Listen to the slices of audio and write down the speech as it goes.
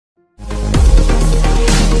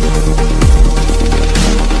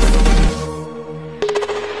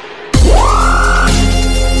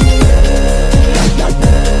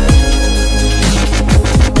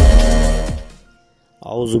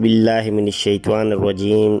اعوذ باللہ من الشیطان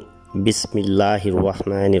الرجیم بسم اللہ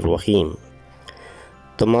الرحمن الرحیم۔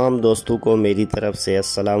 تمام دوستوں کو میری طرف سے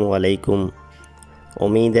السلام علیکم۔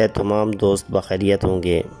 امید ہے تمام دوست بخیریت ہوں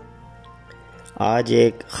گے۔ آج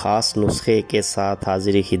ایک خاص نسخے کے ساتھ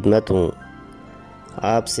حاضر خدمت ہوں۔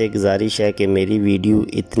 آپ سے گزارش ہے کہ میری ویڈیو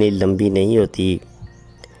اتنی لمبی نہیں ہوتی،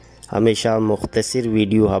 ہمیشہ مختصر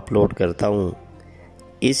ویڈیو اپلوڈ کرتا ہوں،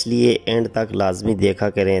 اس لیے اینڈ تک لازمی دیکھا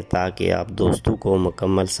کریں تاکہ آپ دوستوں کو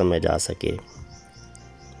مکمل سمجھ آ سکے۔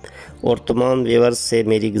 اور تمام ویورز سے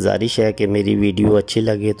میری گزارش ہے کہ میری ویڈیو اچھی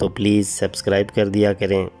لگے تو پلیز سبسکرائب کر دیا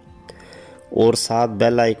کریں اور ساتھ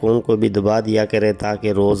بیل آئیکن کو بھی دبا دیا کریں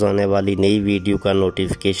تاکہ روز آنے والی نئی ویڈیو کا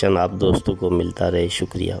نوٹیفیکیشن آپ دوستوں کو ملتا رہے۔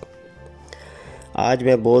 شکریہ۔ آج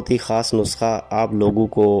میں بہت ہی خاص نسخہ آپ لوگوں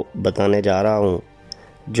کو بتانے جا رہا ہوں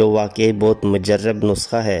جو واقعی بہت مجرب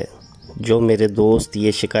نسخہ ہے۔ جو میرے دوست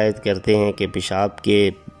یہ شکایت کرتے ہیں کہ پیشاب کے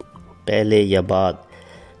پہلے یا بعد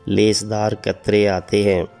لیسدار قطرے آتے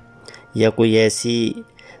ہیں، یا کوئی ایسی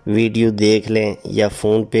ویڈیو دیکھ لیں یا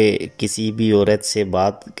فون پہ کسی بھی عورت سے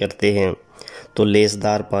بات کرتے ہیں تو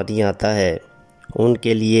لیسدار پانی آتا ہے، ان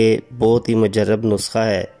کے لیے بہت ہی مجرب نسخہ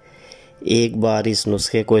ہے۔ ایک بار اس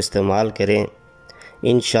نسخے کو استعمال کریں،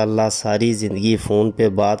 انشاءاللہ ساری زندگی فون پہ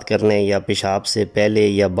بات کرنے یا پیشاب سے پہلے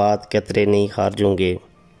یا بعد قطرے نہیں خارج ہوں گے۔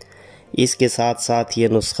 اس کے ساتھ ساتھ یہ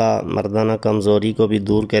نسخہ مردانہ کمزوری کو بھی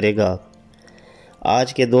دور کرے گا۔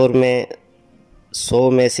 آج کے دور میں 100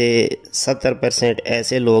 میں سے 70%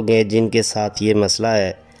 ایسے لوگ ہیں جن کے ساتھ یہ مسئلہ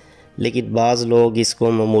ہے، لیکن بعض لوگ اس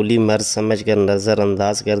کو معمولی مرض سمجھ کر نظر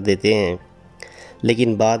انداز کر دیتے ہیں،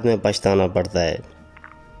 لیکن بعد میں پچھتانا پڑتا ہے،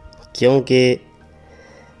 کیونکہ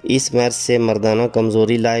اس مرض سے مردانہ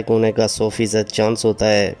کمزوری لاحق ہونے کا 100% چانس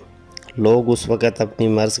ہوتا ہے۔ لوگ اس وقت اپنی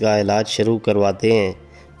مرض کا علاج شروع کرواتے ہیں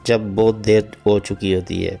جب بہت دیر ہو چکی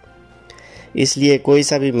ہوتی ہے، اس لیے کوئی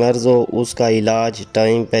سا بھی مرض ہو اس کا علاج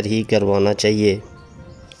ٹائم پر ہی کروانا چاہیے۔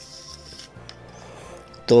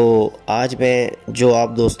 تو آج میں جو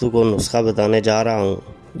آپ دوستوں کو نسخہ بتانے جا رہا ہوں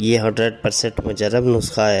یہ 100% مجرب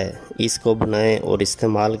نسخہ ہے۔ اس کو بنائیں اور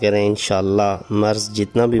استعمال کریں، انشاءاللہ مرض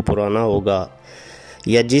جتنا بھی پرانا ہوگا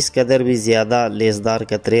یا جس قدر بھی زیادہ لیسدار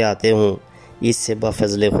قطرے آتے ہوں، اس سے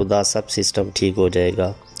بفضل خدا سب سسٹم ٹھیک ہو جائے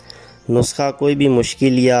گا۔ نسخہ کوئی بھی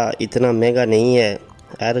مشکل یا اتنا مہنگا نہیں ہے،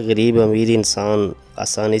 ہر غریب امیر انسان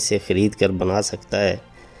آسانی سے خرید کر بنا سکتا ہے۔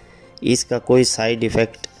 اس کا کوئی سائیڈ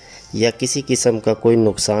ایفیکٹ یا کسی قسم کا کوئی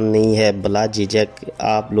نقصان نہیں ہے، بلا جھجک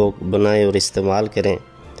آپ لوگ بنائیں اور استعمال کریں۔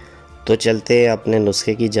 تو چلتے ہیں اپنے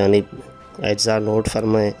نسخے کی جانب۔ اجزاء نوٹ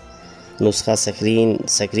فرمائیں۔ نسخہ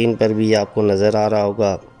سکرین پر بھی آپ کو نظر آ رہا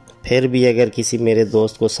ہوگا۔ پھر بھی اگر کسی میرے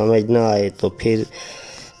دوست کو سمجھ نہ آئے تو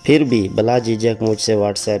پھر بھی بلا جھجک مجھ سے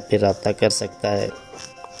واٹس ایپ پہ رابطہ کر سکتا ہے۔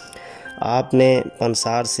 آپ نے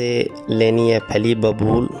پنسار سے لینی ہے پھلی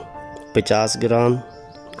ببول 50 گرام،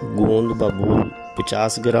 گوند ببول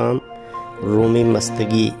 50 گرام، رومی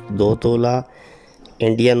مستگی 2 تولہ،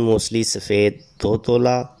 انڈین موسلی سفید 2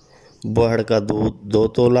 تولہ، بہڑ کا دودھ 2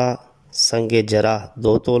 تولہ، سنگ جرہ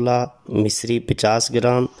 2 تولہ، مصری 50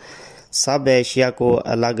 گرام۔ سب اشیاء کو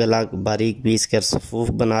الگ الگ باریک پیس کر صفوف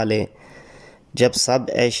بنا لیں۔ جب سب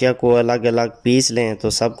اشیاء کو الگ الگ پیس لیں تو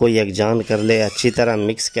سب کو یکجان کر لیں، اچھی طرح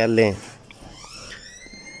مکس کر لیں۔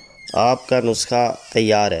 آپ کا نسخہ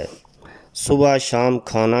تیار ہے۔ صبح شام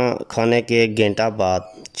کھانے کے 1 گھنٹہ بعد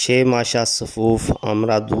 6 ماشا صفوف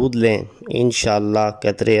امرا دودھ لیں، انشاءاللہ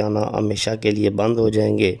قطرے آنا ہمیشہ کے لیے بند ہو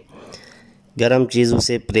جائیں گے۔ گرم چیزوں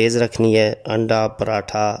سے پرہیز رکھنی ہے، انڈا،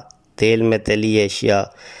 پراٹھا، تیل میں تلی اشیاء،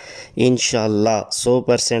 انشاءاللہ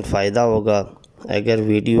 100% فائدہ ہوگا۔ اگر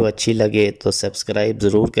ویڈیو اچھی لگے تو سبسکرائب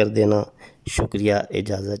ضرور کر دینا۔ شکریہ،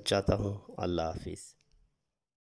 اجازت چاہتا ہوں۔ اللہ حافظ۔